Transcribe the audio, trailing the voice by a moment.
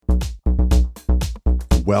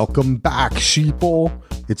Welcome back, sheeple.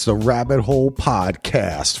 It's the Rabbit Hole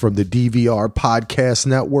Podcast from the DVR Podcast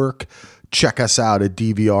Network. Check us out at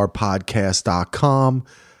dvrpodcast.com.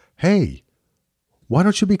 Hey, why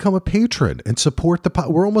don't you become a patron and support the pod?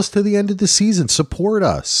 We're almost to the end of the season. Support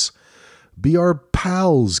us. Be our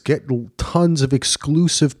pals. Get tons of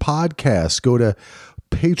exclusive podcasts. Go to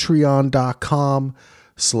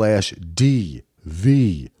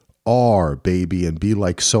patreon.com/DVR, baby, and be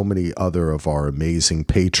like so many other of our amazing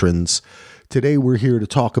patrons. Today we're here to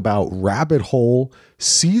talk about Rabbit Hole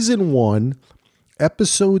Season 1,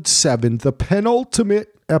 Episode 7, the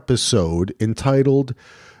penultimate episode entitled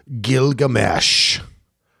Gilgamesh.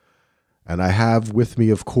 And I have with me,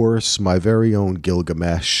 of course, my very own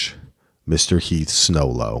Gilgamesh, Mr. Heath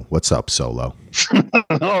Snowlow. What's up, Solo?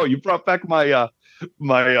 Oh, you brought back my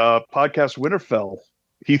podcast Winterfell,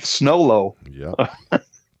 Heath Snowlow. Yeah.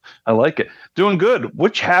 I like it. Doing good.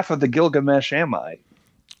 Which half of the Gilgamesh am I?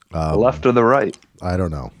 The left or the right? I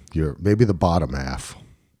don't know. You're maybe the bottom half.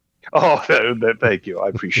 Oh, thank you. I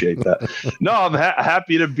appreciate that. No, I'm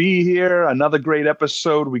happy to be here. Another great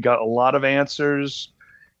episode. We got a lot of answers,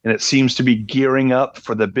 and it seems to be gearing up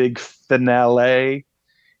for the big finale.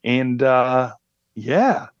 And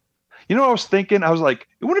yeah, you know what I was thinking? I was like,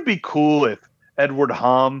 it wouldn't be cool if Edward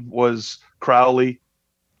Hom was Crowley,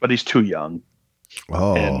 but he's too young.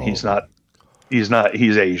 Oh, and he's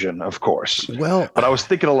Asian, of course. Well, but I was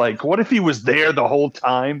thinking of like, what if he was there the whole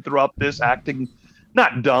time throughout this, acting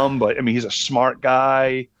not dumb, but I mean, he's a smart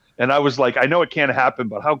guy. And I was like, I know it can't happen,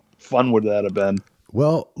 but how fun would that have been?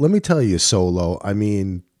 Well, let me tell you, Solo, I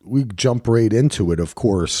mean, we jump right into it. Of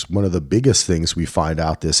course, one of the biggest things we find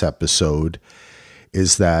out this episode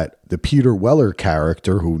is that the Peter Weller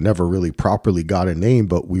character, who never really properly got a name,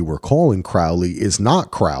 but we were calling Crowley, is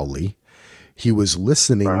not Crowley. He was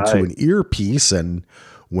listening to an earpiece, and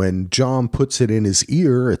when John puts it in his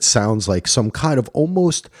ear, it sounds like some kind of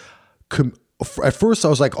almost... At first, I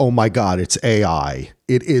was like, oh my God, it's AI.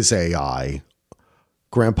 It is AI.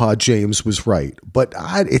 Grandpa James was right. But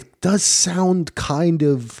it does sound kind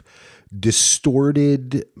of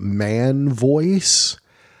distorted man voice.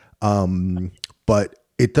 But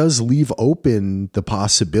it does leave open the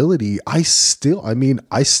possibility. I still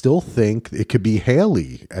think it could be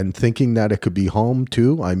Haley, and thinking that it could be home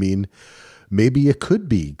too. I mean, maybe it could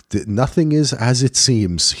be. Nothing is as it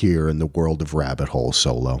seems here in the world of Rabbit Hole,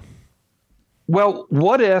 Solo. Well,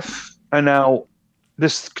 what if, and now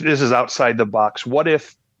this is outside the box. What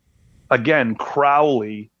if, again,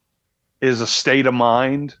 Crowley is a state of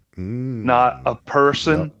mind, not a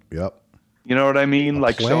person? Yep. You know what I mean?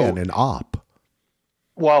 Like plan, an op.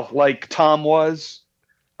 Well, like Tom was.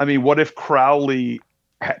 I mean, what if Crowley,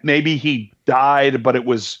 maybe he died, but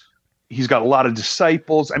he's got a lot of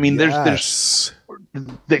disciples. I mean, yes.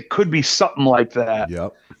 there could be something like that.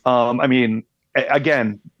 Yep. I mean,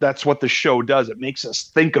 again, that's what the show does. It makes us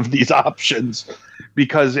think of these options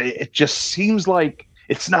because it just seems like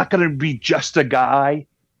it's not going to be just a guy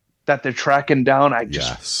that they're tracking down. I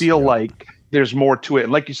just feel like there's more to it.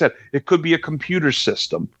 And like you said, it could be a computer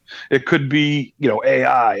system. It could be,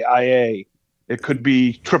 AI, IA. It could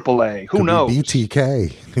be AAA. Who knows?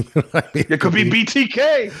 BTK. It could be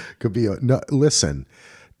BTK. Could be listen,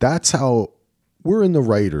 that's how we're in the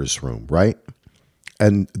writer's room, right?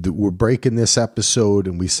 And we're breaking this episode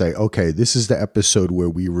and we say, okay, this is the episode where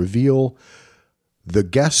we reveal the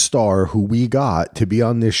guest star who we got to be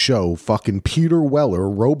on this show, fucking Peter Weller,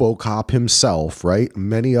 RoboCop himself, right?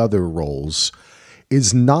 Many other roles,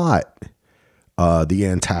 is not the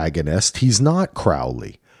antagonist. He's not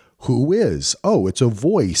Crowley. Who is? Oh, it's a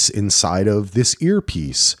voice inside of this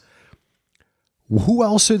earpiece. Who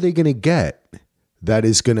else are they going to get that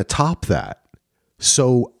is going to top that?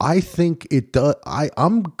 So I think it does.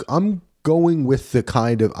 I'm going with the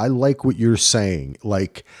kind of, I like what you're saying,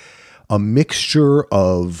 like a mixture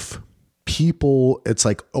of people. It's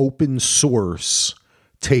like open source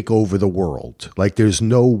take over the world. Like there's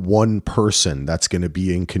no one person that's going to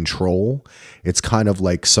be in control. It's kind of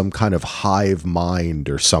like some kind of hive mind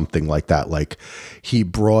or something like that. Like he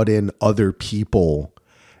brought in other people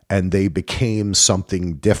and they became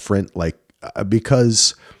something different. Like,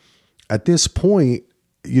 because at this point,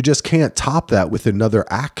 you just can't top that with another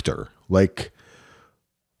actor. Like,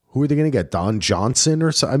 who are they going to get? Don Johnson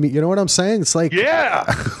or so? I mean, you know what I'm saying? It's like, yeah,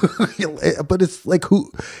 but it's like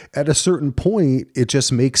who, at a certain point, it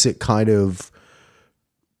just makes it kind of,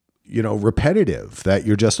 repetitive that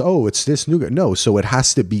you're just, oh, it's this new guy. No. So it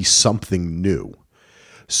has to be something new.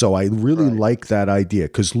 So I really like that idea.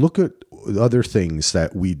 'Cause look at other things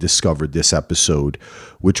that we discovered this episode,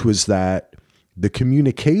 which was that the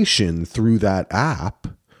communication through that app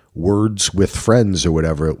Words with Friends or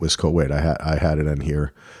whatever it was called. Wait, I had it in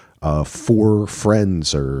here. Four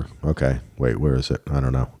Friends or okay. Wait, where is it? I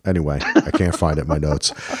don't know. Anyway, I can't find it in my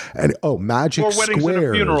notes. And Magic Four weddings and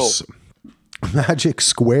a funeral. Squares. Magic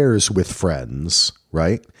Squares with Friends,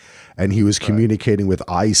 right? And he was communicating with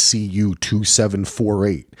ICU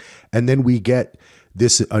 2748. And then we get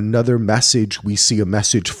another message. We see a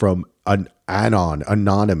message from an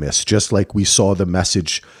anonymous, just like we saw the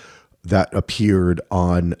message that appeared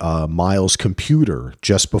on Miles' computer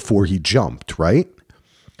just before he jumped, right?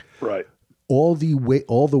 Right. All the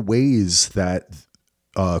ways that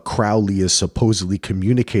Crowley is supposedly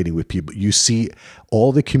communicating with people. You see,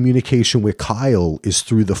 all the communication with Kyle is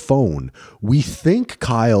through the phone. We think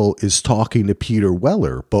Kyle is talking to Peter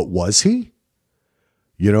Weller, but was he?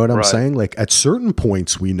 You know what I'm saying? Like at certain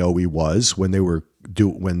points, we know he was when they were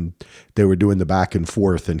doing the back and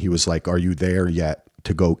forth, and he was like, "Are you there yet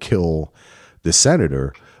to go kill the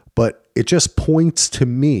senator?" But it just points to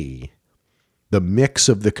me the mix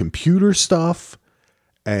of the computer stuff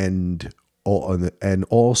and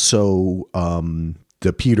also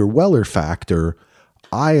the Peter Weller factor.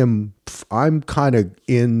 I'm kind of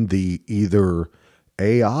in the either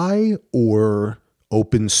AI or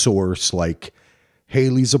open source, like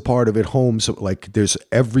Haley's a part of it, Holmes, like there's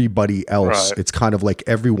everybody else. Right. It's kind of like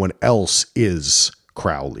everyone else is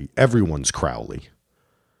Crowley. Everyone's Crowley.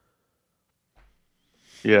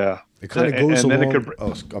 Yeah. It kind of goes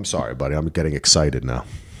along. I'm sorry, buddy. I'm getting excited now.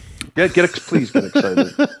 Please get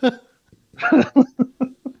excited.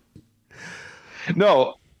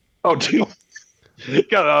 No. Oh, do you?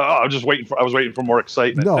 I was waiting for more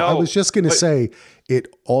excitement. No, I was just going to say it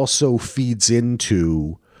also feeds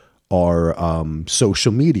into our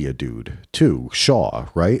social media dude too, Shaw,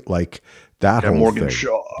 right? Like that whole Morgan thing.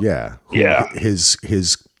 Shaw. Yeah. Yeah.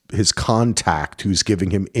 His contact who's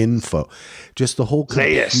giving him info. Just the whole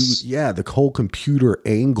the whole computer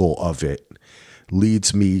angle of it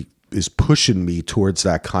is pushing me towards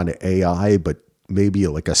that kind of AI, but maybe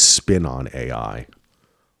like a spin on AI.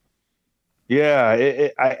 Yeah,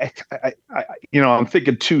 I'm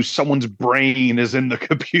thinking too. Someone's brain is in the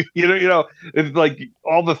computer. It's like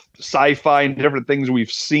all the sci-fi and different things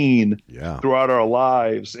we've seen throughout our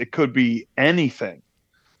lives. It could be anything.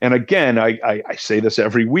 And again, I say this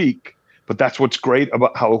every week, but that's what's great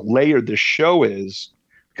about how layered this show is,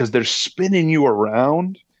 because they're spinning you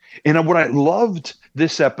around. And what I loved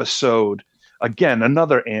this episode, again,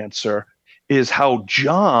 another answer, is how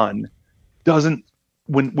John doesn't.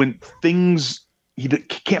 When things he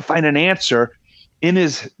can't find an answer, in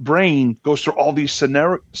his brain goes through all these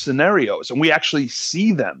scenarios, and we actually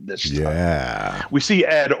see them this time. Yeah, we see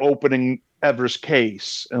Ed opening Ever's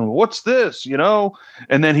case, and what's this,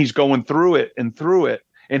 and then he's going through it,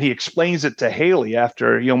 and he explains it to Haley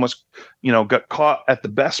after he almost, got caught at the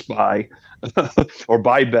Best Buy or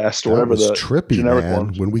Buy Best or whatever. That was trippy,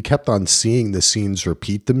 man. When we kept on seeing the scenes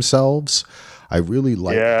repeat themselves. I really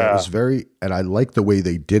liked that. Was and I like the way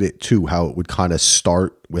they did it too, how it would kind of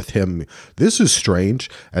start with him. This is strange.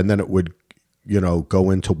 And then it would,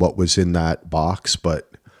 go into what was in that box, but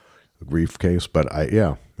briefcase. But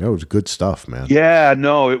it was good stuff, man. Yeah,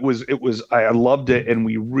 no, it was, I loved it. And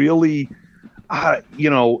we really,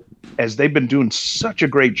 as they've been doing such a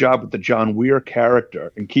great job with the John Weir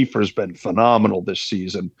character, and Kiefer's been phenomenal this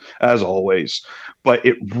season, as always, but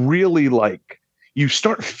it really you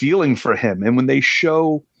start feeling for him. And when they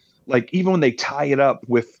show, even when they tie it up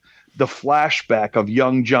with the flashback of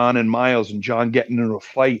young John and Miles, and John getting into a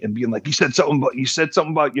fight and being like, you said something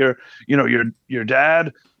about your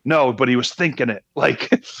dad. No, but he was thinking it,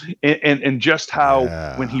 and just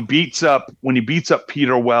how when he beats up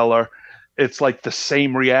Peter Weller, it's like the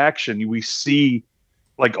same reaction we see.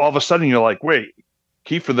 Like all of a sudden you're like, wait,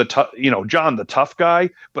 Kiefer, John, the tough guy,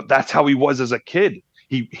 but that's how he was as a kid.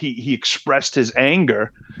 He expressed his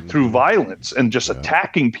anger through violence and just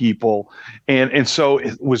attacking people. And so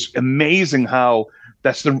it was amazing how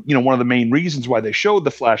that's one of the main reasons why they showed the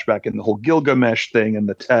flashback and the whole Gilgamesh thing and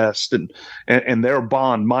the test and their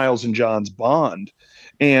bond, Miles and John's bond.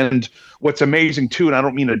 And what's amazing too, and I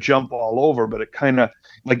don't mean to jump all over, but it kind of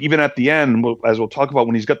even at the end, as we'll talk about,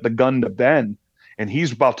 when he's got the gun to Ben and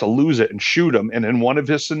he's about to lose it and shoot him. And in one of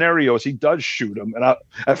his scenarios, he does shoot him. And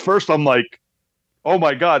at first I'm like, oh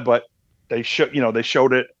my God! But they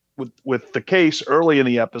showed it with the case early in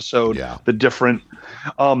the episode. Yeah. The different,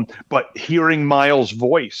 but hearing Miles'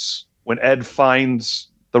 voice when Ed finds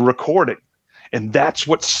the recording, and that's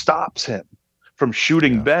what stops him from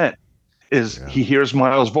shooting Ben. He hears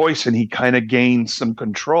Miles' voice and he kind of gains some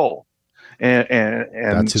control, and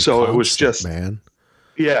that's his so constant, it was just man.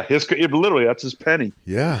 Yeah, literally that's his penny.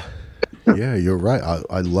 Yeah. Yeah, you're right.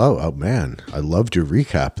 I love. Oh man, I loved your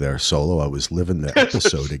recap there, Solo. I was living the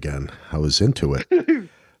episode again. I was into it.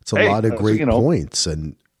 It's a lot of great points,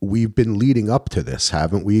 and we've been leading up to this,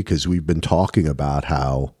 haven't we? Because we've been talking about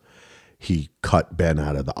how he cut Ben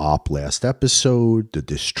out of the op last episode, the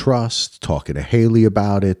distrust, talking to Haley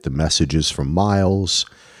about it, the messages from Miles,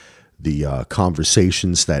 the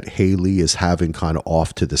conversations that Haley is having kind of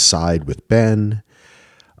off to the side with Ben.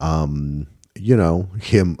 Ben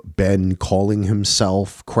calling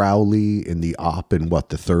himself Crowley in the op in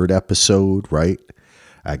the third episode, right?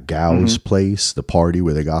 At Gao's place, the party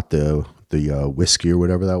where they got the whiskey or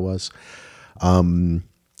whatever that was.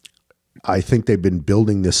 I think they've been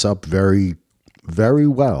building this up very, very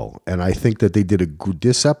well. And I think that they did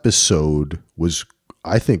this episode was,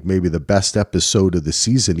 I think, maybe the best episode of the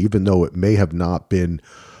season, even though it may have not been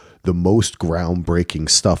the most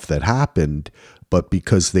groundbreaking stuff that happened, but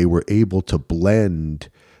because they were able to blend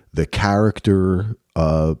the character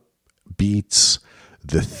beats,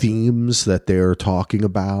 the themes that they're talking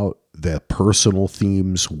about, the personal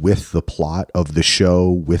themes with the plot of the show,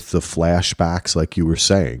 with the flashbacks, like you were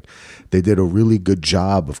saying. They did a really good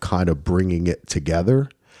job of kind of bringing it together.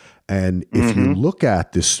 And if you look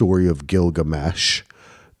at the story of Gilgamesh,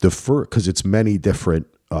 because it's many different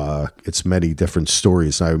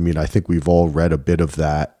stories. I mean, I think we've all read a bit of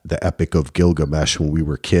that, the Epic of Gilgamesh, when we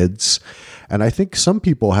were kids. And I think some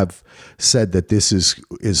people have said that this is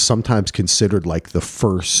sometimes considered like the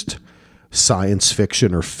first science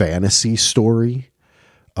fiction or fantasy story,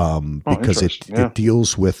 because it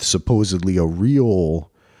deals with supposedly a real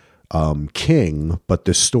king, but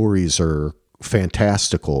the stories are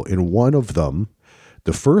fantastical. In one of them,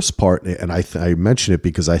 the first part, and I mention it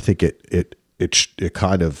because I think it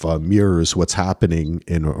kind of mirrors what's happening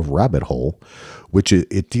in a rabbit hole, which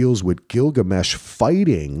it deals with Gilgamesh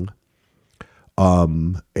fighting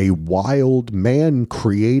a wild man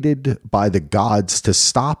created by the gods to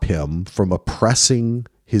stop him from oppressing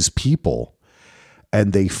his people.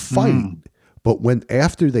 And they fight, but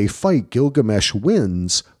after they fight, Gilgamesh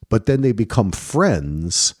wins, but then they become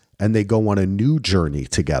friends and they go on a new journey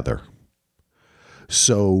together.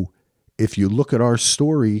 So if you look at our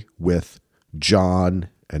story with John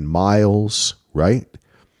and Miles, right?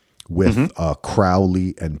 With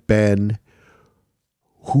Crowley and Ben,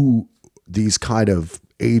 who these kind of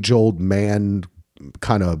age-old man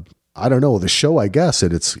kind of, I don't know, the show, I guess,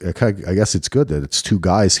 and I guess it's good that it's two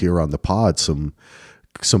guys here on the pod. Some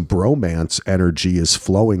bromance energy is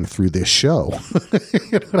flowing through this show.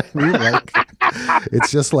 You know what I mean? Like,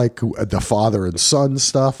 it's just like the father and son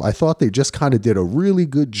stuff. I thought they just kind of did a really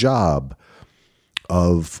good job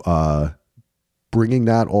of bringing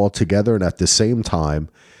that all together, and at the same time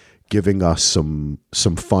giving us some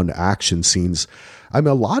fun action scenes. I mean,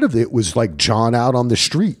 a lot of it was like John out on the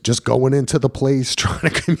street, just going into the place, trying to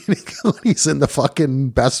communicate. He's in the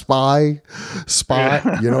fucking Best Buy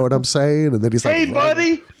spot. You know what I'm saying? And then he's like, "Hey,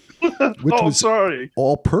 buddy." Which was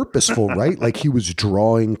all purposeful, right? Like he was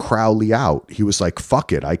drawing Crowley out. He was like,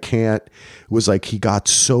 fuck it, I can't. It was like he got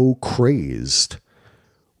so crazed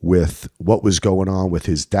with what was going on with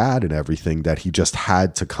his dad and everything that he just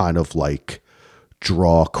had to kind of like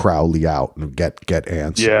draw Crowley out and get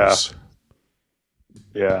answers.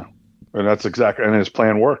 Yeah. And that's exactly, and his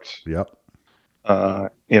plan worked. Yep.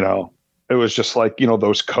 It was just like,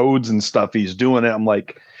 those codes and stuff he's doing it. I'm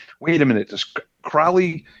like, wait a minute, does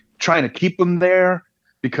Crowley trying to keep him there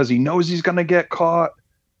because he knows he's going to get caught?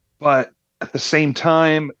 But at the same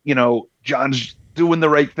time, John's doing the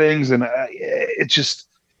right things. And it just,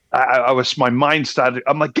 my mind started,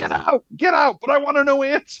 I'm like, get out, but I want to know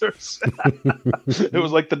answers. It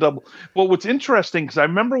was like the double. Well, what's interesting, because I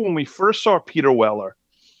remember when we first saw Peter Weller,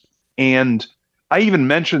 and I even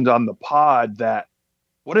mentioned on the pod that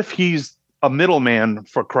what if he's a middleman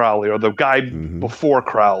for Crowley, or the guy before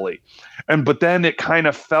Crowley? But then it kind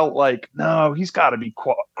of felt like, no, he's got to be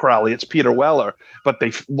Crowley. It's Peter Weller. But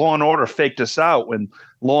Law and Order faked us out when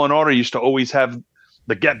Law and Order used to always have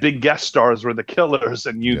the big guest stars were the killers,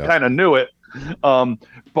 and you kind of knew it.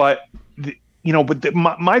 But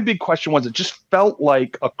my big question was, it just felt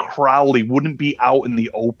like a Crowley wouldn't be out in the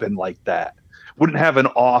open like that, wouldn't have an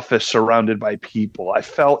office surrounded by people. I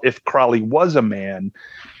felt if Crowley was a man,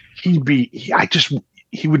 he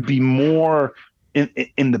would be more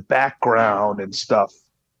in the background and stuff.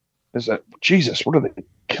 Is that Jesus? What are they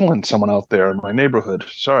killing someone out there in my neighborhood?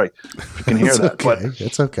 Sorry if you can hear that, okay. but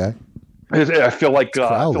it's okay. I feel like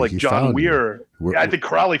John Weir. I think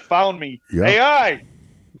Crowley found me. Yep. AI.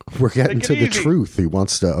 We're getting to the truth. He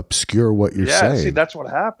wants to obscure what you're saying. See, that's what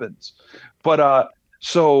happens. But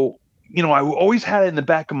so I always had it in the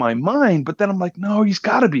back of my mind, but then I'm like, no, he's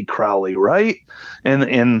got to be Crowley, right?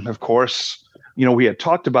 And of course, we had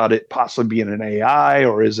talked about it possibly being an AI,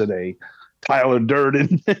 or is it a Tyler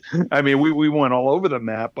Durden? I mean, we went all over the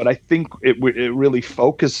map, but I think it really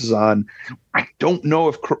focuses on, I don't know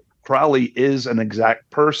if Crowley is an exact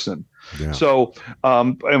person. Yeah. So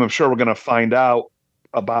I'm sure we're going to find out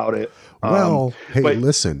about it. Well,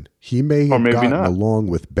 listen, he may have gotten along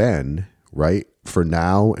with Ben, right, for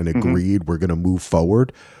now and agreed we're going to move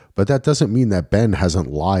forward. But that doesn't mean that Ben hasn't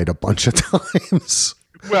lied a bunch of times.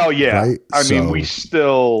 Well, yeah. Right? I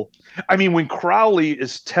mean, when Crowley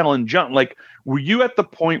is telling John, like, were you at the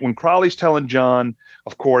point when Crowley's telling John,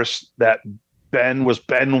 of course, that Ben was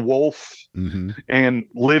Ben Wolf and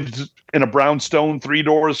lived in a brownstone 3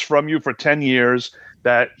 doors from you for 10 years,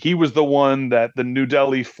 that he was the one that the New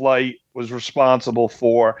Delhi flight was responsible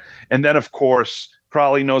for. And then, of course,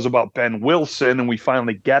 Crowley knows about Ben Wilson, and we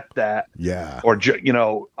finally get that. Yeah. Or,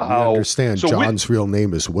 how. I understand John's real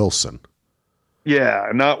name is Wilson. Yeah,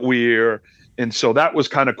 not Weir. And so that was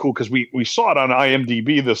kind of cool because we saw it on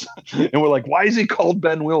IMDb and we're like, why is he called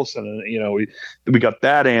Ben Wilson? And, we got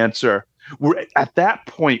that answer. We're at that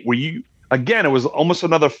point where it was almost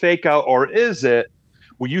another fake out, or is it?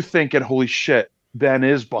 Were you thinking, holy shit, Ben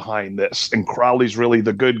is behind this and Crowley's really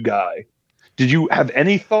the good guy? Did you have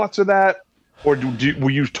any thoughts of that? Or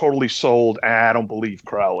were you totally sold? I don't believe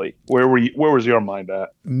Crowley. Where was your mind at?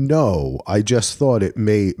 No, I just thought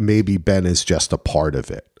maybe Ben is just a part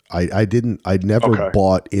of it. I'd never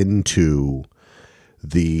bought into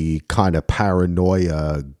the kind of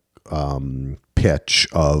paranoia pitch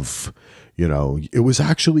of, it was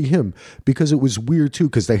actually him, because it was weird too,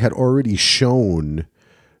 because they had already shown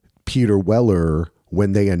Peter Weller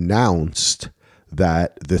when they announced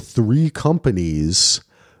that the 3 companies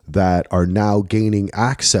that are now gaining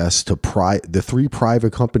access to the 3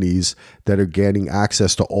 private companies that are gaining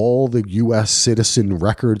access to all the U.S. citizen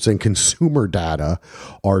records and consumer data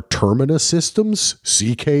are Terminus Systems,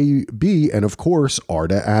 CKB, and of course,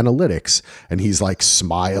 Arda Analytics. And he's like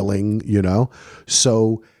smiling,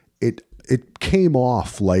 So it came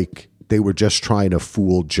off like they were just trying to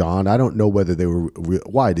fool John. I don't know whether they were.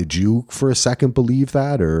 Why did you for a second believe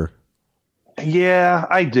that, or? Yeah,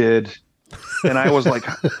 I did. And I was like,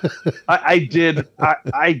 I did.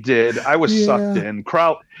 I was sucked in.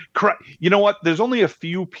 You know what? There's only a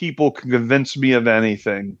few people can convince me of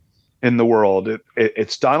anything in the world.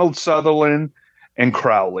 It's Donald Sutherland and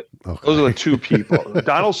Crowley. Okay. Those are the 2 people.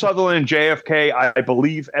 Donald Sutherland and JFK, I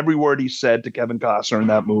believe every word he said to Kevin Costner in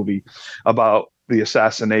that movie about the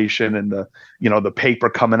assassination and the paper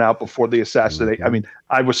coming out before the assassination. I mean,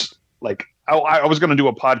 I was like, I was going to do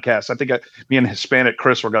a podcast. I think me and Hispanic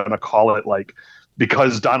Chris were going to call it like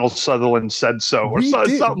Because Donald Sutherland Said So, or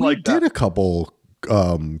something like that. We did a couple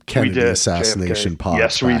Kennedy assassination pods.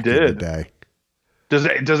 Yes, we did. In the day. Does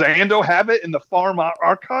Ando have it in the farm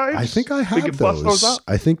archives? I think I have those.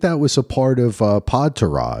 I think that was a part of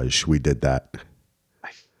Podtourage. We did that. I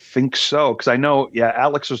think so, because I know. Yeah,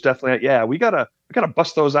 Alex was definitely. Yeah, we gotta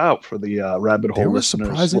bust those out for the rabbit hole. There was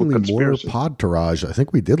surprisingly more Podtourage. I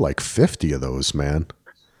think we did like 50 of those, man.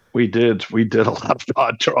 We did a lot of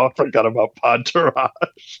Podtourage. I forgot about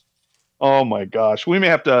Podtourage. Oh my gosh, we may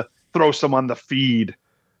have to throw some on the feed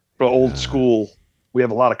for old school. We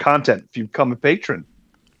have a lot of content. If you become a patron,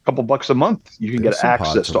 a couple bucks a month, you can get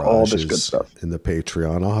access to all this good stuff in the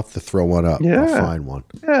Patreon. I'll have to throw one up. Yeah. I'll find one.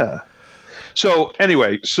 Yeah. So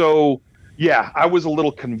anyway, yeah, I was a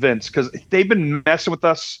little convinced because they've been messing with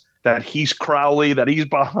us that he's Crowley, that he's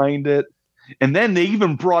behind it. And then they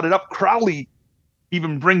even brought it up. Crowley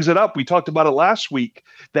even brings it up. We talked about it last week,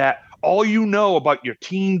 that all you know about your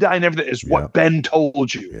teen die and everything is what Ben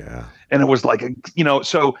told you. Yeah. And it was like,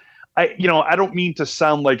 so I don't mean to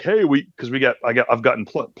sound like, hey, I've gotten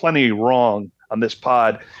plenty wrong on this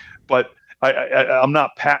pod, but I'm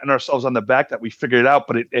not patting ourselves on the back that we figured it out,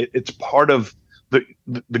 but it's part of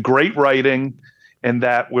the great writing, and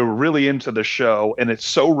that we're really into the show. And it's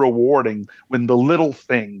so rewarding when the little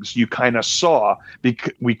things you kind of saw,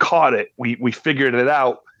 we caught it, we figured it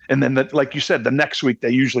out. And then like you said, the next week they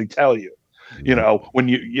usually tell you,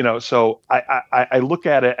 when so I look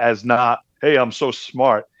at it as not, hey, I'm so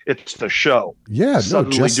smart. It's the show. Yeah.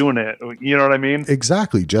 Suddenly just doing it. You know what I mean?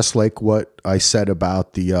 Exactly. Just like what I said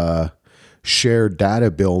about the, shared data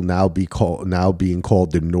bill now being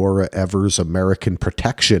called the Nora Evers American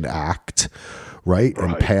Protection Act, right?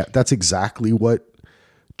 And that's exactly what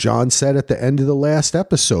John said at the end of the last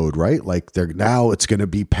episode, right? Like it's going to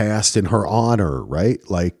be passed in her honor, right?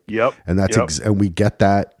 Like, yep. And that's and we get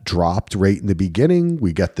that dropped right in the beginning.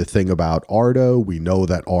 We get the thing about Arda. We know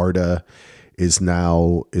that Arda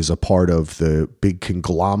is a part of the big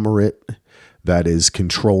conglomerate that is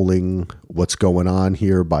controlling what's going on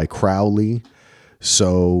here by Crowley.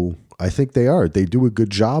 So I think they do a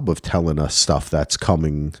good job of telling us stuff that's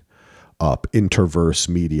coming up. Interverse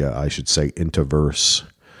Media, I should say, Interverse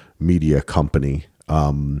Media Company.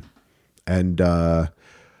 Yeah,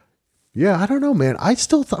 I don't know, man. I'm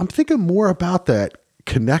thinking more about that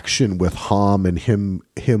connection with Hom and him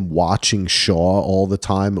watching Shaw all the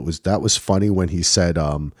time. That was funny when he said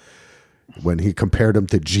when he compared him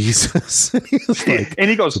to Jesus. And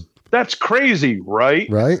he goes, "That's crazy, right?"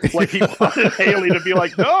 Right? Like he wanted Haley to be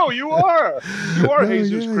like, "No, you are No,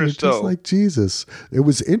 Jesus yeah, Christo." you're just like Jesus. It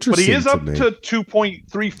was interesting. But he is up to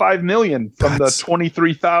 2.35 million from the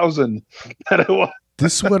 23,000 that it was.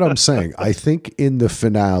 This is what I'm saying. I think in the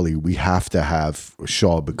finale, we have to have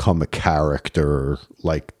Shaw become a character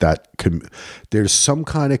like that. There's some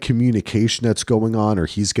kind of communication that's going on, or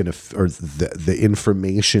the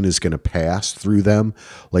information is going to pass through them.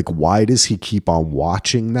 Like, why does he keep on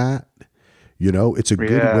watching that? You know, it's a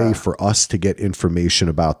good way for us to get information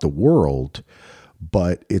about the world,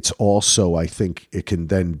 but it's also, I think it can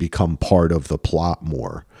then become part of the plot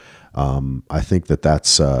more. I think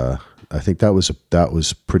I think that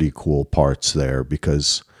was pretty cool parts there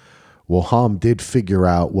because, well, Hom did figure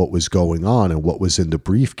out what was going on and what was in the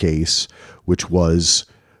briefcase, which was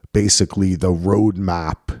basically the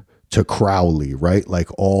roadmap to Crowley, right? Like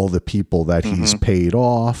all the people that he's paid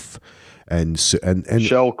off and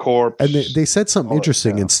Shell Corp. And they said something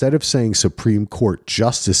interesting. Yeah. Instead of saying Supreme Court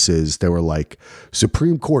justices, they were like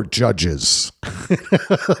Supreme Court judges.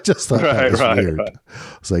 Just thought that was weird. Right.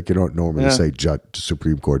 It's like you don't normally say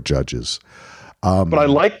Supreme Court judges. But I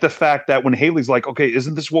like the fact that when Haley's like, okay,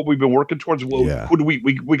 isn't this what we've been working towards? Well, who do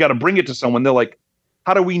we got to bring it to someone. They're like,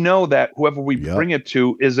 how do we know that whoever we bring it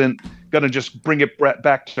to isn't going to just bring it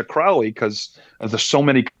back to Crowley because there's so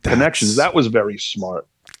many connections? That was very smart.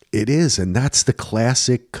 It is, and that's the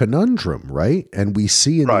classic conundrum, right? And we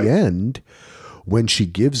see in the end, when she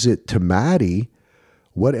gives it to Maddie,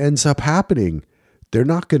 what ends up happening? They're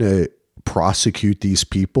not going to prosecute these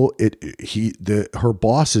people. Her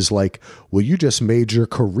boss is like, well, you just made your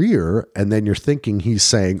career, and then you're thinking he's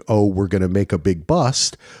saying, oh, we're going to make a big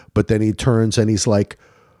bust, but then he turns and he's like,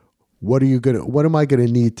 what am I going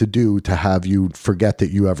to need to do to have you forget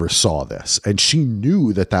that you ever saw this? And she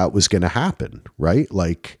knew that was going to happen, right?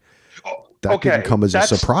 Like, that didn't come as a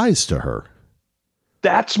surprise to her.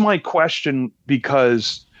 That's my question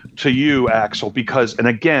to you, Axel, and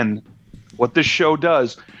again, what this show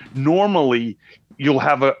does, normally you'll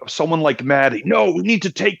have someone like Maddie, no, we need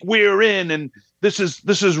to take Weir in and this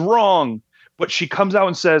is wrong. But she comes out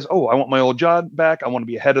and says, oh, I want my old job back. I want to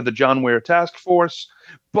be head of the John Weir task force.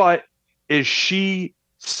 But is she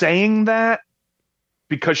saying that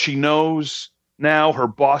because she knows now her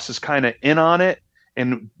boss is kind of in on it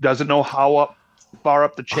and doesn't know how far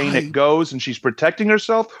up the chain it goes and she's protecting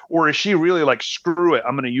herself? Or is she really like, screw it,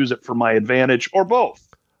 I'm going to use it for my advantage, or both?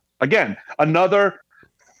 Again, another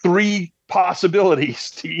 3 possibilities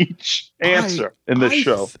to each answer in this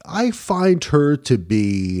show. I find her to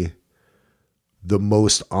be the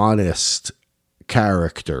most honest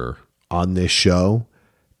character on this show.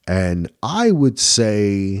 And I would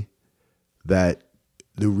say that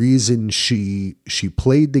the reason she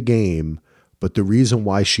played the game, but the reason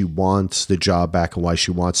why she wants the job back and why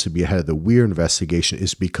she wants to be ahead of the Weir investigation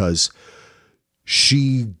is because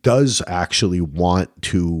she does actually want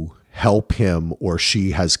to help him, or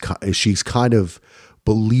she's kind of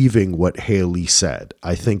believing what Haley said.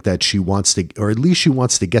 I think that she wants to, or at least she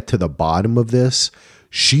wants to get to the bottom of this.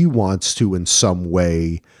 She wants to, in some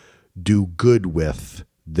way, do good with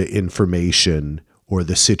the information or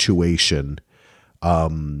the situation,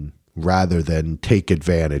 rather than take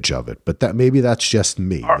advantage of it. But maybe that's just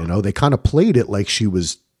me. You know, they kind of played it like she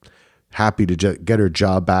was happy to get her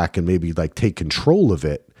job back and maybe like take control of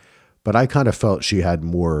it. But I kind of felt she had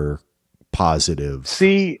more positive.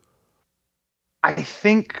 See, I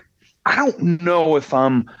don't know if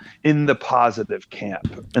I'm in the positive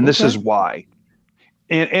camp, and this is why.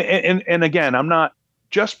 And again, I'm not,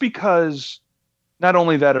 just because not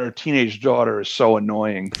only that her teenage daughter is so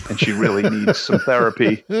annoying and she really needs some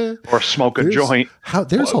therapy or smoke a joint.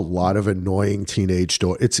 There's a lot of annoying teenage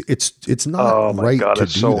daughter. It's not right to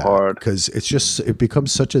do so hard, because it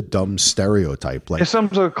becomes such a dumb stereotype. Like, it's some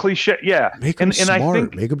sort of cliche. Yeah. Make him smart. I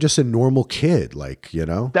think make him just a normal kid. Like, you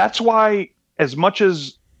know, that's why, as much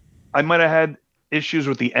as I might've had issues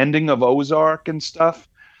with the ending of Ozark and stuff,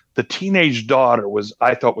 the teenage daughter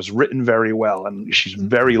I thought was written very well, and she's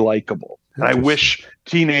very likable. And I wish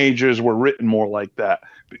teenagers were written more like that.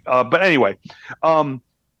 But anyway,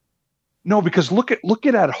 No, because look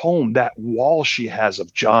at home, that wall she has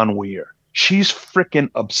of John Weir. She's freaking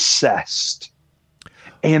obsessed.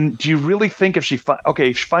 And do you really think if she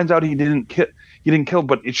if she finds out he didn't kill,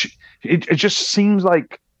 but it just seems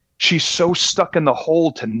like she's so stuck in the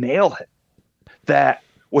hole to nail him that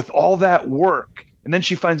with all that work, and then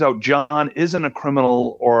she finds out John isn't a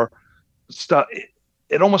criminal or stuff.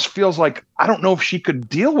 It almost feels like I don't know if she could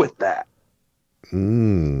deal with that.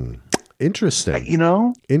 Interesting.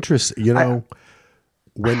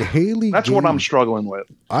 When Haley that's what I'm struggling with.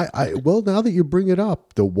 Well, now that you bring it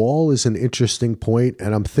up, the wall is an interesting point,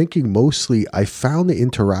 and I'm thinking mostly I found the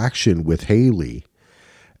interaction with Haley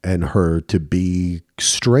and her to be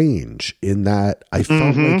strange in that I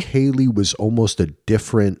felt like Haley was almost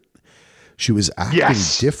she was acting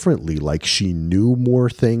differently, like she knew more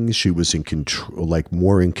things, she was in control, like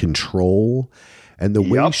more in control. And the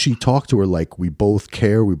way she talked to her, like, we both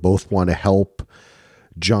care, we both want to help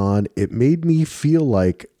John, it made me feel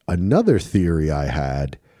like another theory I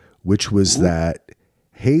had, which was that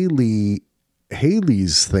Haley's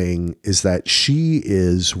thing is that she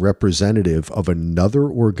is representative of another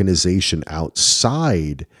organization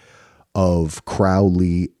outside of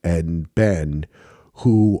Crowley and Ben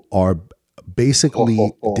who are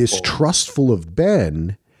basically distrustful of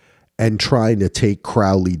Ben and trying to take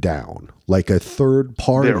Crowley down, like a third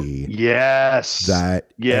party. And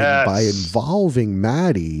by involving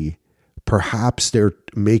Maddie, perhaps they're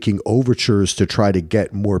making overtures to try to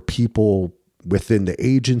get more people within the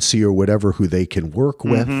agency or whatever who they can work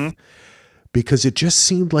with, because it just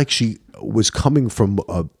seemed like she was coming from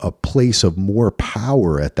a place of more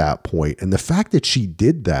power at that point. And the fact that she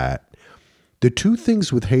did that, the two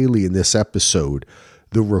things with Haley in this episode,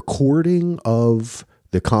 the recording of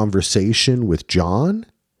the conversation with John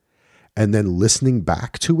and then listening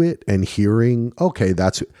back to it and hearing, okay,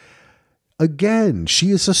 again,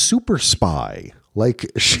 she is a super spy.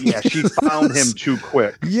 Like she found him too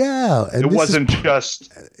quick. Yeah. And it wasn't just,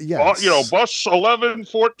 bus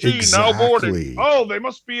 1114 now boarding. Oh, they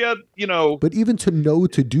must be at, But even to know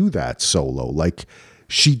to do that solo, like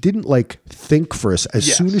she didn't like think for us.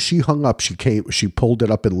 As soon as she hung up, she pulled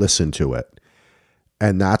it up and listened to it.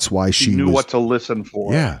 And that's why she knew what to listen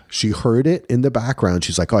for. Yeah. She heard it in the background.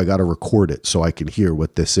 She's like, oh, I got to record it so I can hear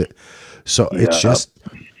what this is. So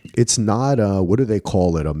it's not what do they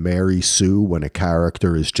call it? A Mary Sue when a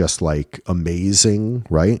character is just like amazing,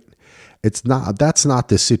 right? That's not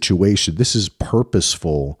the situation. This is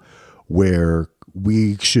purposeful, where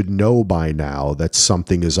we should know by now that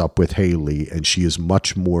something is up with Haley and she is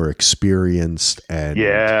much more experienced and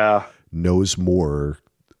knows more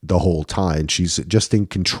the whole time. She's just in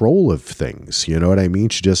control of things. You know what I mean?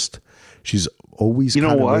 She's always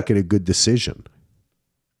kind of making a good decision.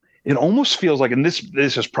 It almost feels like, and this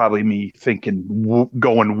is probably me thinking,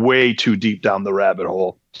 going way too deep down the rabbit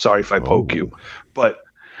hole. Sorry if I poke you, but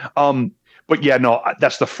yeah, no,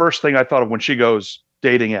 that's the first thing I thought of when she goes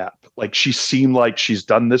dating app. Like she seemed like she's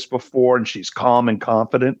done this before and she's calm and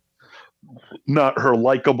confident, not her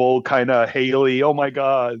likable kind of Haley. Oh my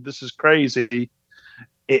God, this is crazy.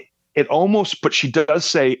 It almost, but she does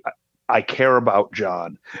say, I care about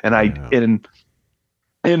John. And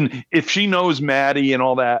and if she knows Maddie and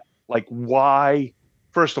all that, like why,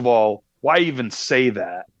 first of all, why even say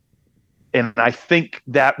that? And I think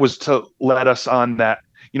that was to let us on that,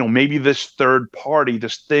 maybe this third party,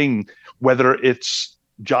 this thing, whether it's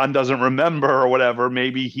John doesn't remember or whatever,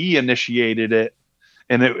 maybe he initiated it.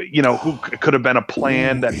 And who could have been a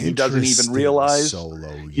plan that he doesn't even realize.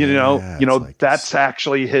 Solo, that's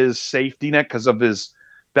actually his safety net because of his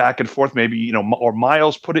back and forth. Maybe or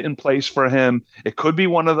Miles put it in place for him. It could be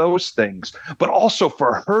one of those things. But also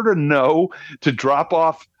for her to know to drop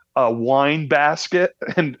off a wine basket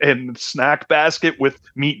and snack basket with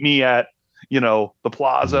meet me at the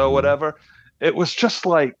plaza or whatever. It was just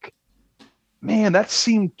like, man, that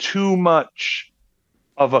seemed too much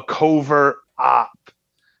of a covert op.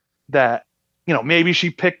 That, maybe she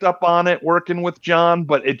picked up on it working with John,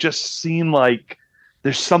 but it just seemed like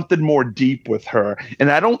there's something more deep with her. And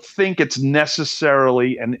I don't think it's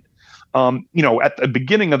necessarily, and, at the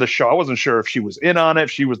beginning of the show, I wasn't sure if she was in on it,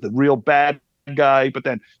 if she was the real bad guy, but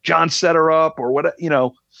then John set her up or what,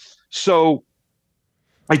 So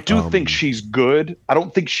I do think she's good. I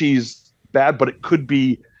don't think she's bad, but it could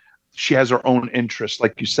be she has her own interest,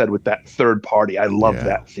 like you said, with that third party. I love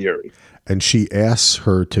that theory. And she asks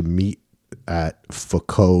her to meet at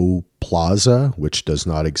Foucault Plaza, which does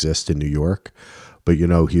not exist in New York. But, he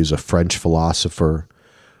was a French philosopher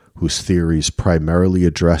whose theories primarily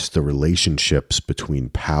address the relationships between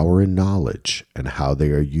power and knowledge and how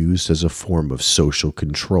they are used as a form of social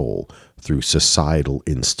control through societal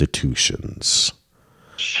institutions.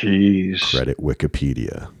 Jeez. Credit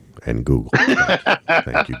Wikipedia and Google.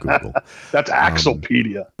 Thank you, Google. That's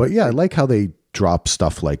Axelpedia. But yeah, I like how they drop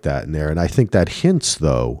stuff like that in there. And I think that hints,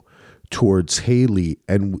 though, towards Haley.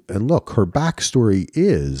 And look, her backstory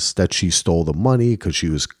is that she stole the money because she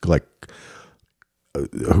was like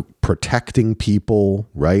protecting people,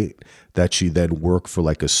 right? That she then worked for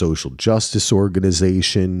like a social justice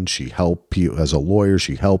organization. She helped people as a lawyer.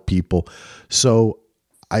 She helped people. So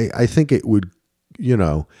I think it would,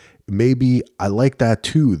 maybe I like that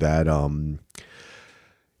too, that, I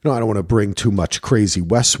don't want to bring too much crazy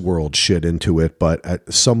Westworld shit into it, but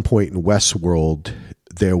at some point in Westworld,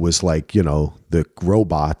 there was like, the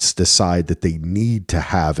robots decide that they need to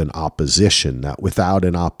have an opposition, that without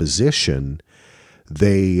an opposition,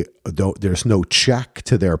 there's no check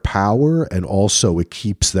to their power, and also it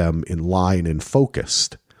keeps them in line and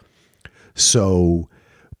focused. So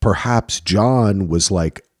perhaps John was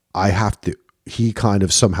like, he kind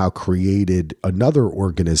of somehow created another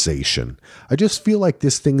organization. I just feel like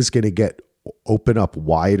this thing's going to open up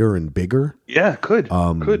wider and bigger. Yeah, could.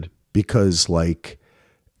 Because like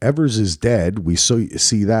Evers is dead. We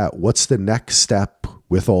see that. What's the next step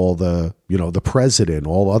with all the, the president,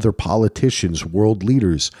 all other politicians, world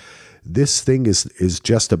leaders? This thing is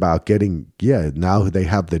just about now they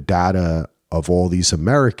have the data of all these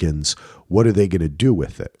Americans. What are they going to do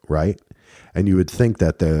with it? Right. And you would think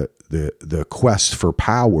that the quest for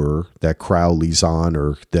power that Crowley's on,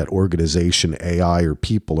 or that organization AI or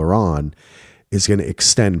people are on, is going to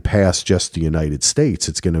extend past just the United States.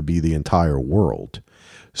 It's going to be the entire world.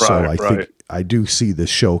 So I think I do see this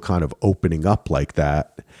show kind of opening up like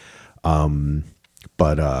that. Haley's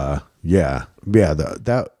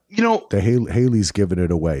giving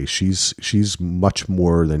it away. She's much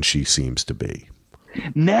more than she seems to be.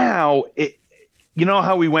 Now, you know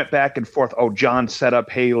how we went back and forth? Oh, John set up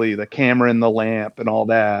Haley, the camera and the lamp and all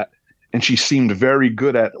that. And she seemed very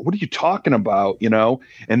good at, what are you talking about?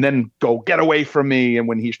 And then go get away from me. And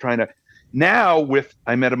when he's trying to, now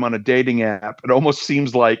I met him on a dating app. It almost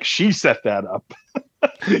seems like she set that up,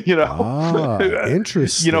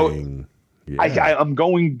 Interesting. Yeah. I'm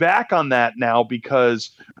going back on that now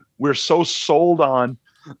because we're so sold on,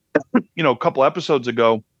 a couple episodes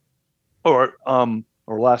ago or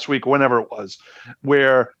last week, whenever it was,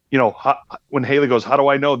 where, when Haley goes, how do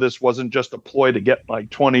I know this wasn't just a ploy to get like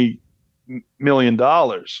 $20 million?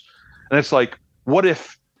 And it's like, what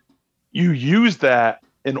if you use that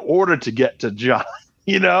in order to get to John?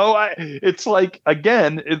 It's like,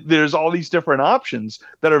 again, there's all these different options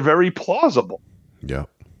that are very plausible. Yeah.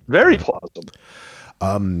 Very plausible.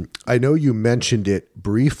 I know you mentioned it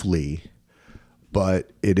briefly,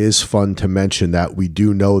 but it is fun to mention that we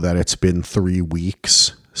do know that it's been 3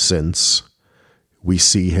 weeks since we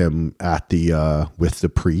see him at with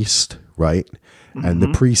the priest, right? Mm-hmm. And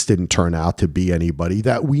the priest didn't turn out to be anybody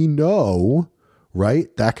that we know,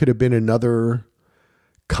 right? That could have been another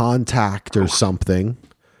contact or something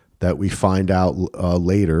that we find out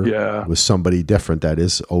later with somebody different. That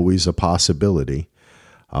is always a possibility.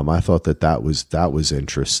 I thought that was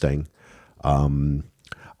interesting. I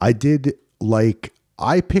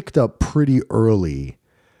picked up pretty early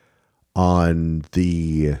on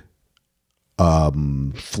the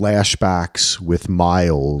flashbacks with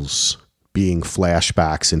Miles being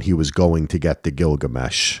flashbacks, and he was going to get the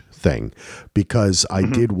Gilgamesh thing, because I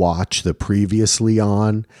did watch the previously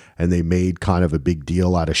on, and they made kind of a big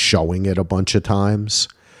deal out of showing it a bunch of times.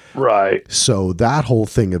 Right. So that whole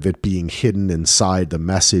thing of it being hidden inside, the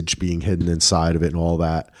message being hidden inside of it and all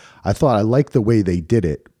that, I thought I liked the way they did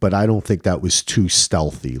it, but I don't think that was too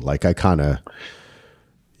stealthy. Like I kind of,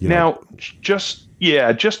 just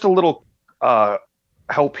a little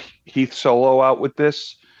help Heath Solo out with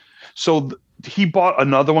this. So he bought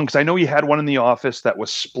another one, because I know he had one in the office that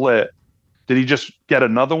was split. Did he just get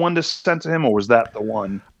another one to send to him, or was that the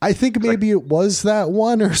one? I think maybe it was that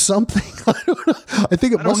one or something. I don't know. I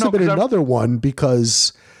think it must have been another one,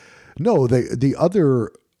 because the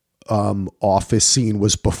other office scene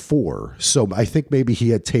was before. So I think maybe he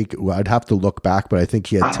had taken. I'd have to look back, but I think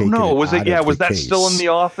he had taken. No, was it? Yeah, was that case. Still in the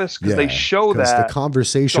office? Because they show that the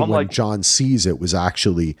conversation when John sees it was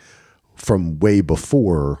actually from way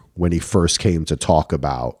before, when he first came to talk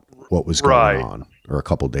about what was going on, or a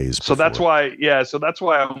couple days before. So that's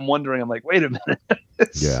why I'm wondering. I'm like, wait a minute.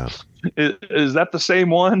 Is that the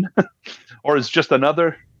same one, or is just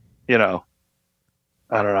another? I don't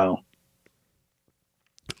know.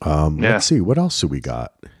 Let's see. What else do we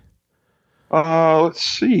got? Let's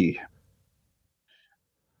see.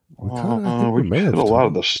 I think we We may hit have a lot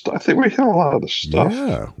of the stuff. I think we hit a lot of the stuff.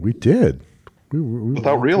 Yeah, we did.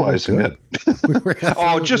 Without realizing it.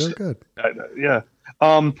 Just good. Yeah.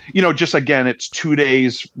 Just again, it's 2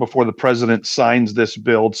 days before the president signs this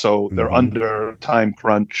bill, so they're under time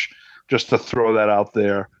crunch. Just to throw that out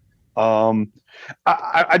there.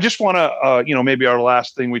 I just want to, maybe our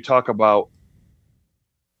last thing we talk about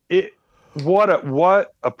it. What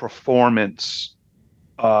a performance.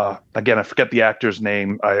 Again, I forget the actor's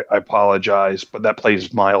name. I apologize, but that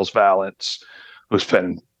plays Miles Valance, who's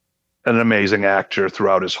been an amazing actor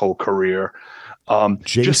throughout his whole career.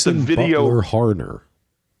 Jason just the video, Butler Harner.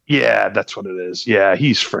 Yeah, that's what it is. Yeah,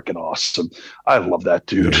 he's freaking awesome. I love that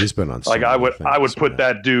dude. Yeah, he's been on. I would put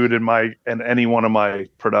that dude in any one of my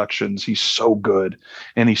productions. He's so good,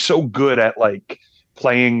 and he's so good at like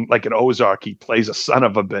playing like an Ozark. He plays a son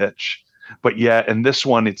of a bitch, but yeah, in this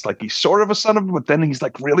one, it's like he's sort of a son of, but then he's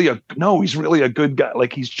like he's really a good guy.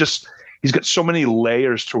 Like he's got so many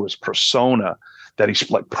layers to his persona that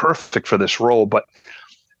he's like perfect for this role. But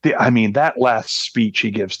that last speech he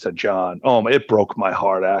gives to John, it broke my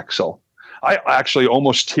heart, Axel. I actually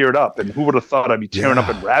almost teared up, and who would have thought I'd be tearing up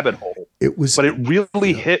in rabbit hole? But it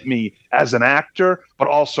really hit me as an actor, but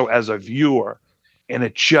also as a viewer. And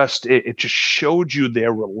it just showed you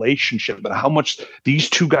their relationship and how much these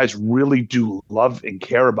two guys really do love and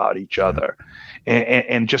care about each other.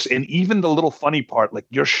 And even the little funny part, like,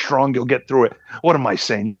 you're strong, you'll get through it. What am I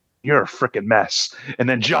saying? You're a freaking mess. And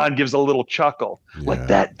then John gives a little chuckle. Like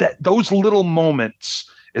that those little moments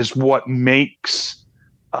is what makes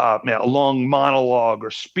a long monologue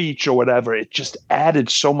or speech or whatever. It just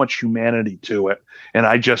added so much humanity to it. And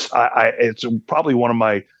it's probably one of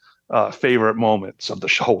my favorite moments of the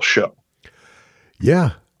whole show.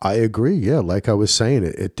 Yeah, I agree. Yeah, like I was saying,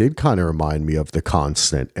 it did kind of remind me of The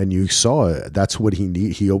Constant, and you saw it. That's what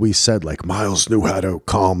he always said, like, Miles knew how to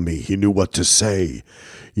calm me. He knew what to say,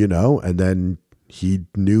 and then he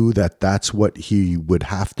knew that that's what he would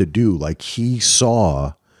have to do. Like, he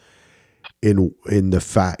saw in the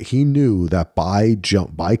fact, he knew that by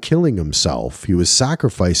killing himself, he was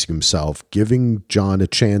sacrificing himself, giving John a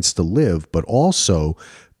chance to live, but also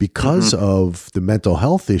because of the mental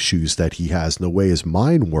health issues that he has and the way his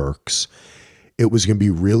mind works, it was going to be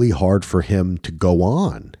really hard for him to go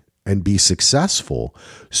on and be successful.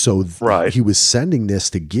 So he was sending this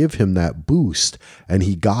to give him that boost, and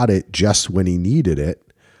he got it just when he needed it,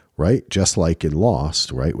 right? Just like in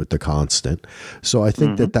Lost, right? With The Constant. So I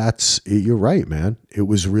think you're right, man. It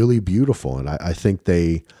was really beautiful. And I think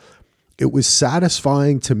it was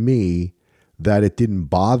satisfying to me that it didn't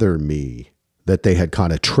bother me that they had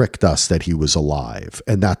kind of tricked us that he was alive,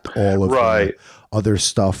 and that all of the other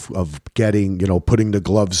stuff of getting, putting the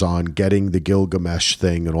gloves on, getting the Gilgamesh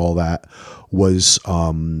thing and all that was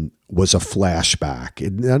a flashback.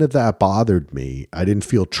 And none of that bothered me. I didn't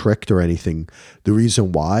feel tricked or anything. The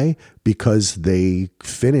reason why, because they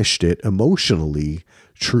finished it emotionally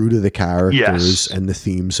true to the characters and the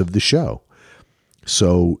themes of the show.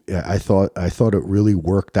 So I thought it really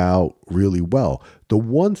worked out really well. The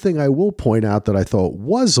one thing I will point out that I thought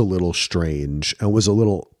was a little strange and was a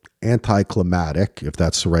little anticlimactic, if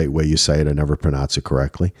that's the right way you say it, I never pronounce it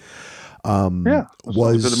correctly,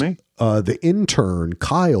 was the intern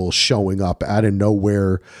Kyle showing up out of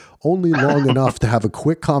nowhere only long enough to have a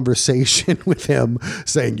quick conversation with him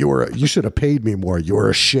saying, you should have paid me more.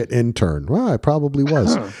 You're a shit intern. Well, I probably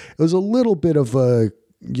was. It was a little bit of a,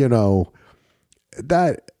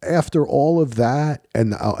 that after all of that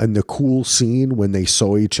and the cool scene when they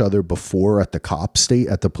saw each other before at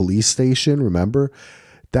the police station, remember?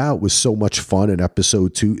 That was so much fun in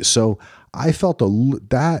episode 2. So I felt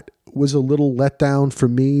that was a little letdown for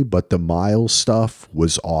me, but the Miles stuff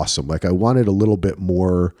was awesome. Like, I wanted a little bit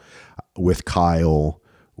more with Kyle,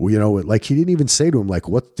 like he didn't even say to him, like,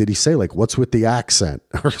 what did he say? Like, what's with the accent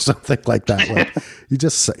or something like that? Like, he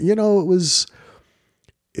just, it was,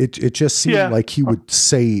 it just seemed like he would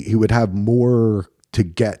say he would have more to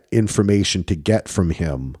get information to get from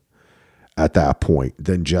him at that point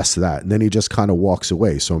than just that. And then he just kind of walks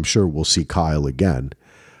away. So I'm sure we'll see Kyle again.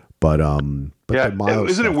 But the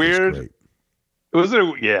Miles isn't it weird?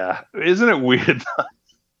 Isn't it weird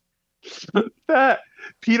that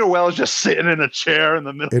Peter Wells just sitting in a chair in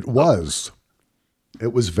the middle? It was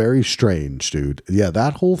very strange, dude. Yeah,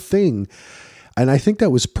 that whole thing. And I think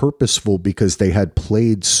that was purposeful because they had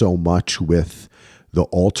played so much with the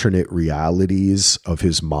alternate realities of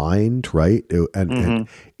his mind, right? And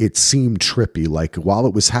it seemed trippy. Like, while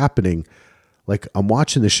it was happening, like, I'm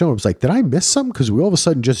watching the show, I was like, did I miss something? Because we all of a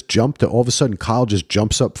sudden just jumped to, all of a sudden Kyle just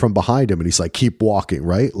jumps up from behind him and he's like, keep walking,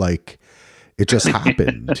 right? Like, It just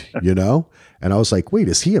happened, you know? And I was like, wait,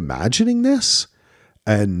 is he imagining this?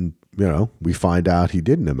 And, you know, we find out he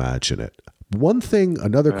didn't imagine it.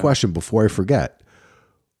 Another question before I forget.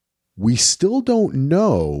 We still don't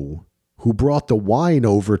know who brought the wine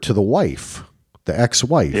over to the wife, the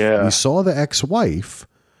ex-wife. Yeah. We saw the ex-wife,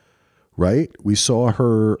 right? We saw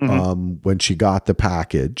her when she got the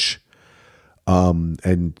package.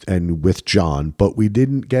 And with John, but we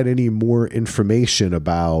didn't get any more information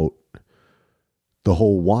about the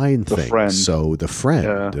whole wine thing. Friend. So the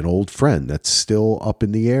friend, an old friend, that's still up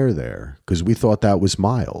in the air there, because we thought that was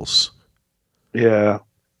Miles. Yeah.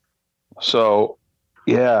 So,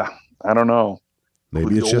 yeah, I don't know.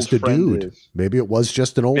 Maybe it's just a dude. Maybe it was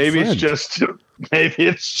just an old friend. Maybe it's just a dude. Right?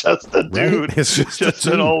 It's just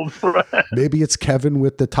an old friend. Maybe it's Kevin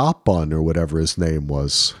with the top bun or whatever his name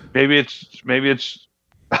was. Maybe it's I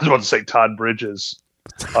was about to say Todd Bridges.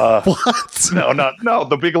 What? No,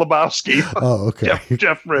 the Big Lebowski. Oh, okay.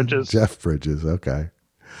 Jeff Bridges. Jeff Bridges. Okay.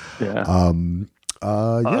 Yeah.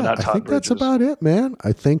 I think that's about it, man.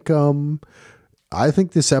 I think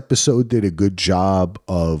this episode did a good job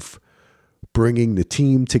of bringing the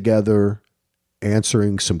team together,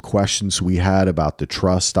 answering some questions we had about the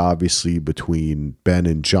trust, obviously, between Ben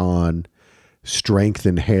and John. Strength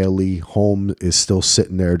and Haley. Holmes is still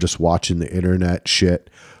sitting there just watching the internet shit,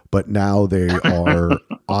 but now they are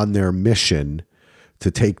on their mission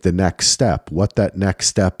to take the next step. What that next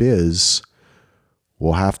step is,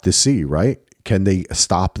 we'll have to see, right? Can they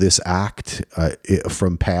stop this act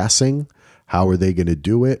from passing? How are they going to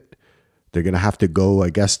do it? They're going to have to go, I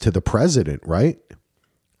guess, to the president, right?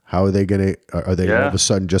 How are they going to, are they all of a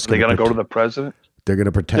sudden just going to go to the president? They're going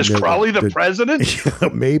to pretend is Crowley the president?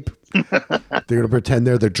 Maybe. They're going to pretend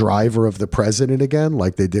they're the driver of the president again,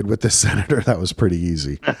 like they did with the senator. That was pretty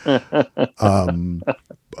easy.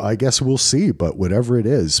 I guess we'll see, but whatever it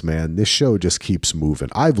is, man, this show just keeps moving.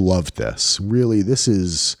 I've loved this. Really,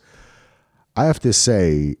 I have to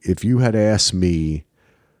say, if you had asked me,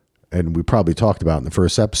 and we probably talked about in the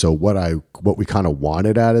first episode, what we kind of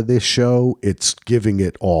wanted out of this show, it's giving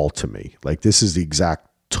it all to me. Like, this is the exact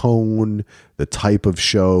tone, the type of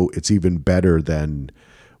show. It's even better than,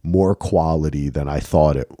 more quality than I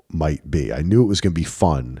thought it might be. I knew it was going to be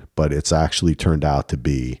fun, but it's actually turned out to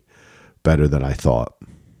be better than I thought.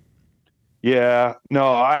 Yeah,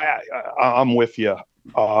 no, I'm with you.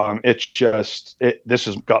 It's just, this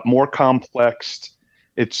has got more complex.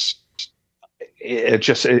 It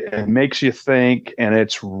makes you think, and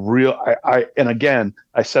it's real. And again,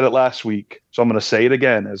 I said it last week, so I'm going to say it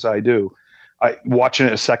again as I do. Watching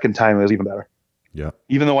it a second time is even better. Yeah.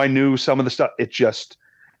 Even though I knew some of the stuff,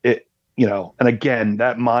 and again,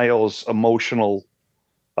 that Miles emotional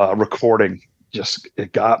recording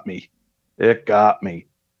it got me. It got me.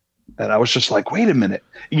 And I was just like, wait a minute.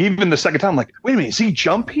 Even the second time, I'm like, wait a minute, does he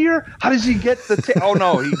jump here? How does he get oh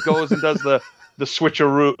no, he goes and does the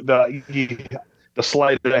switcheroo, the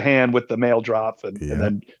sleight of the hand with the mail drop, and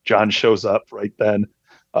then John shows up right then.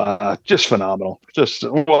 Just phenomenal. Just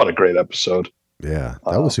what a great episode. Yeah,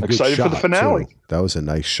 that was a good excited shot for the finale. Too. That was a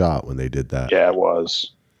nice shot when they did that. Yeah, it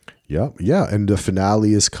was. Yeah, and the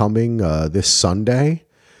finale is coming this Sunday.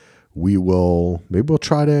 Maybe we'll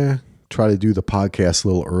try to do the podcast a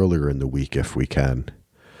little earlier in the week if we can.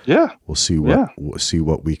 Yeah, we'll see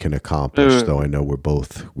what we can accomplish. Though I know we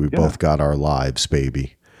both got our lives,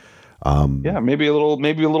 baby. Maybe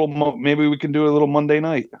we can do a little Monday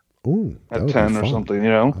night. Ooh, at 10 or something,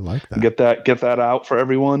 I like that. Get that out for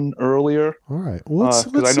everyone earlier. All right. Well,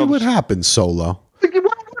 let's see what happens, Solo.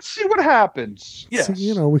 Let's see what happens. Yes.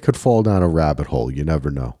 We could fall down a rabbit hole. You never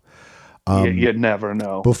know. You never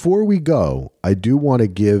know. Before we go, I do want to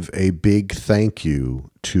give a big thank you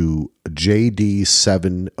to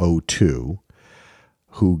JD702,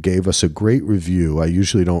 who gave us a great review. I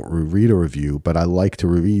usually don't read a review, but I like to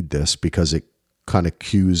read this because it kind of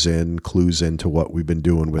clues into what we've been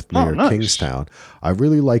doing with Mayor of Kingstown. I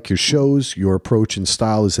really like your shows. Your approach and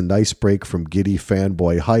style is a nice break from giddy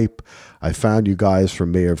fanboy hype. I found you guys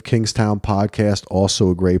from Mayor of Kingstown podcast,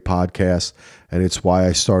 also a great podcast, and it's why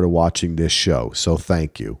I started watching this show. So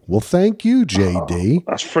thank you. Well, thank you, JD.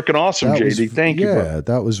 That's freaking awesome, JD. Thank you. Yeah,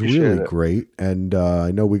 that was really great. And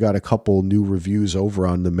I know we got a couple new reviews over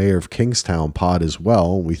on the Mayor of Kingstown pod as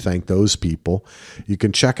well. We thank those people. You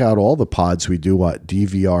can check out all the pods we do at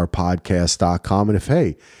dvrpodcast.com.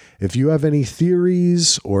 And if you have any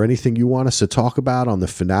theories or anything you want us to talk about on the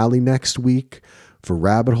finale next week, for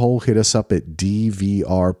Rabbit Hole, hit us up at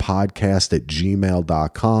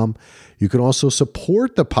dvrpodcast@gmail.com. You can also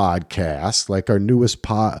support the podcast, like our newest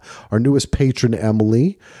patron,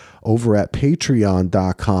 Emily, over at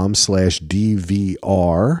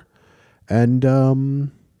patreon.com/DVR.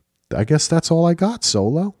 And I guess that's all I got,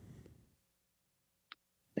 Solo.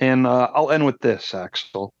 And I'll end with this,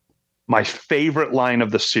 Axel. My favorite line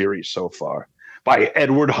of the series so far by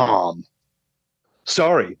Edward Hom.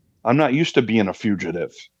 Sorry, I'm not used to being a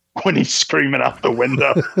fugitive. When he's screaming out the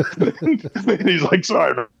window. And he's like,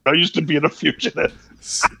 sorry, I used to being a fugitive.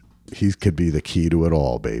 He could be the key to it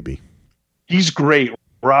all, baby. He's great.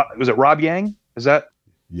 Was it Rob Yang? Is that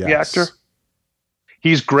the actor?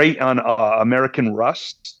 He's great on American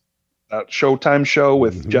Rust, that Showtime show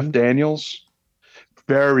with Jeff Daniels.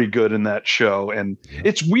 Very good in that show. And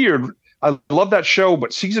it's weird. I love that show,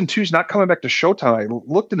 but season 2 is not coming back to Showtime. I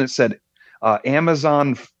looked and it said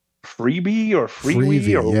Amazon Freebie or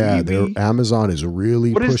Freebie or Weebie. Amazon is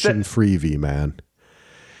really pushing Freebie, man.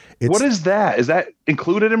 What is that? Is that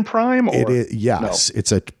included in Prime? Or? It is, yes, no?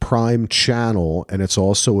 It's a Prime channel, and it's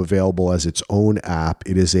also available as its own app.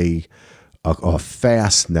 It is a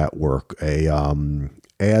FAST network, a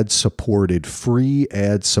free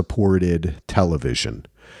ad supported television.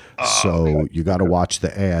 So you got to watch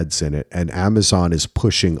the ads in it, and Amazon is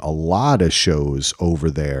pushing a lot of shows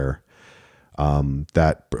over there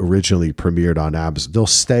that originally premiered on Amazon. They'll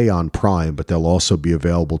stay on Prime, but they'll also be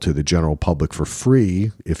available to the general public for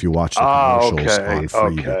free if you watch the commercials on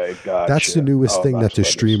free. Okay, gotcha. That's the newest thing that the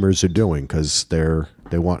streamers are doing, because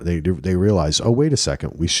they realize, oh, wait a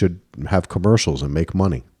second, we should have commercials and make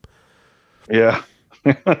money. Yeah.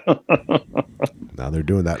 Now they're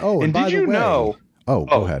doing that. Oh, and by the way, go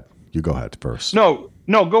ahead. You go ahead first. No,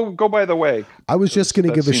 go by the way. I was just going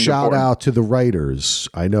to give a shout out to the writers.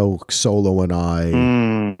 I know Solo and I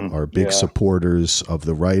are big supporters of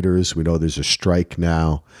the writers. We know there's a strike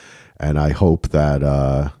now, and I hope that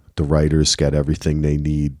the writers get everything they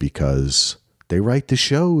need, because they write the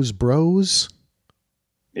shows, bros.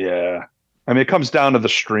 Yeah. I mean, it comes down to the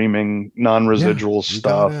streaming, non-residual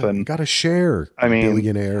stuff. You got to share,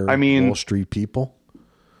 billionaire Wall Street people.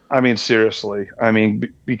 I mean, seriously. I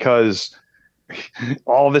mean, because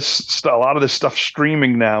all this stuff, a lot of this stuff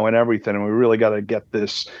streaming now and everything, and we really got to get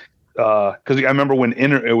this. Because I remember when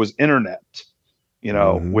it was internet,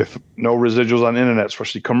 with no residuals on internet,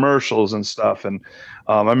 especially commercials and stuff. And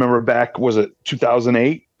I remember back, was it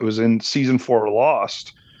 2008? It was in season 4 of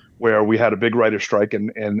Lost, where we had a big writer strike,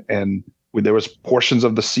 and there was portions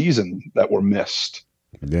of the season that were missed.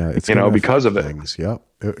 Yeah, it's because of things. it. Yep.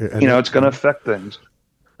 It's going to affect things.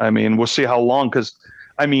 I mean, we'll see how long, because,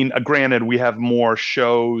 I mean, granted, we have more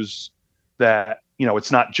shows that,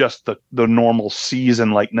 it's not just the normal season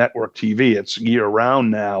like network TV. It's year round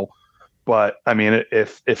now. But, I mean,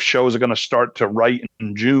 if shows are going to start to write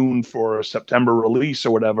in June for a September release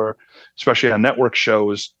or whatever, especially on network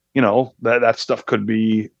shows, that stuff could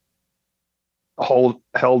be held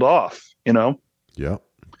off, Yeah.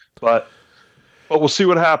 But we'll see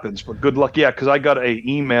what happens. But good luck. Yeah, because I got an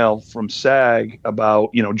email from SAG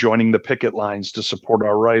about, joining the picket lines to support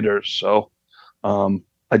our writers. So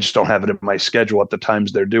I just don't have it in my schedule at the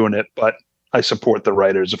times they're doing it. But I support the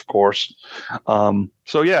writers, of course.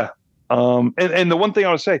 So, yeah. And the one thing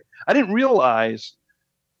I would say, I didn't realize,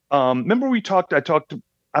 remember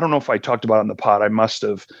I don't know if I talked about it in the pod. I must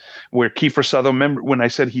have, where Kiefer Sutherland, remember when I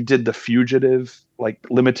said he did the Fugitive, like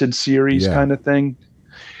limited series kind of thing?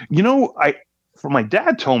 My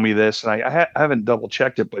dad told me this, and I haven't double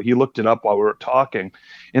checked it, but he looked it up while we were talking,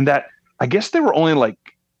 in that I guess they were only like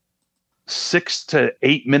 6 to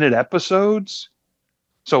 8 minute episodes.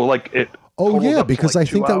 So like it. Oh yeah, because I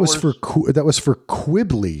think that was for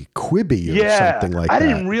Quibi or something like that. I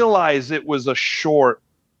didn't realize it was a short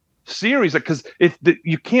series, because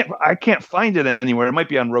I can't find it anywhere. It might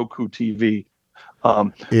be on Roku TV.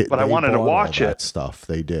 But I wanted to watch it. That stuff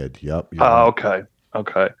they did. Yep. Right.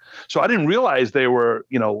 Okay. So I didn't realize they were,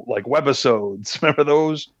 like webisodes. Remember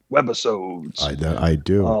those webisodes? I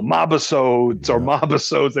do. Mobisodes or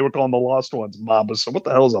mobisodes. They were calling the lost ones mobisode. What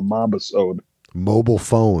the hell is a mobisode? Mobile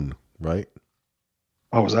phone, right?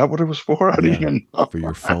 Oh, is that what it was for? I didn't even know. For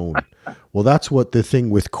your phone. Well, that's what the thing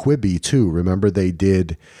with Quibi too. Remember they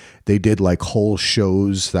did like whole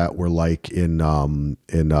shows that were like in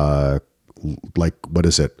like, what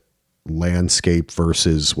is it? Landscape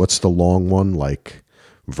versus, what's the long one? Like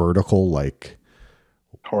vertical, like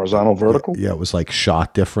horizontal, vertical. Yeah, it was like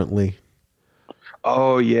shot differently.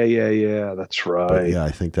 Oh yeah. That's right. But yeah, I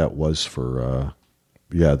think that was for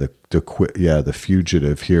the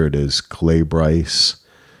Fugitive. Here it is, Clay Bryce,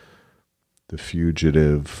 the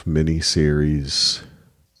Fugitive miniseries.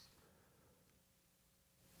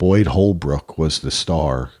 Boyd Holbrook was the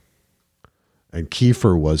star, and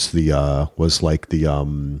Kiefer was the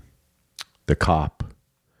cop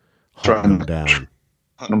hunting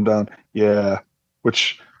him down. Yeah,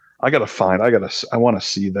 which I want to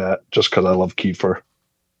see that just because I love Kiefer.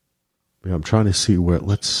 Yeah, I'm trying to see where.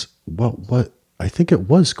 What? I think it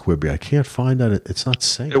was Quibi. I can't find that. It's not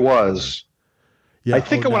saying. It was. Yeah, I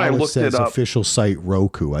think when I looked it up, official site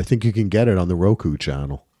Roku. I think you can get it on the Roku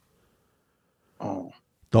channel. Oh.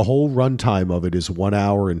 The whole runtime of it is 1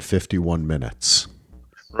 hour and 51 minutes.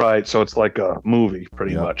 Right, so it's like a movie,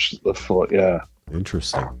 pretty much. Yeah.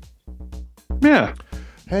 Interesting. Yeah.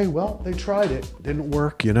 Hey, well, they tried it. Didn't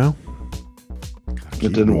work, you know?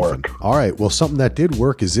 It didn't work. All right, well, something that did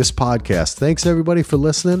work is this podcast. Thanks, everybody, for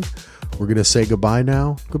listening. We're going to say goodbye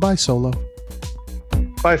now. Goodbye, Solo.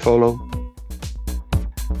 Bye, Folo.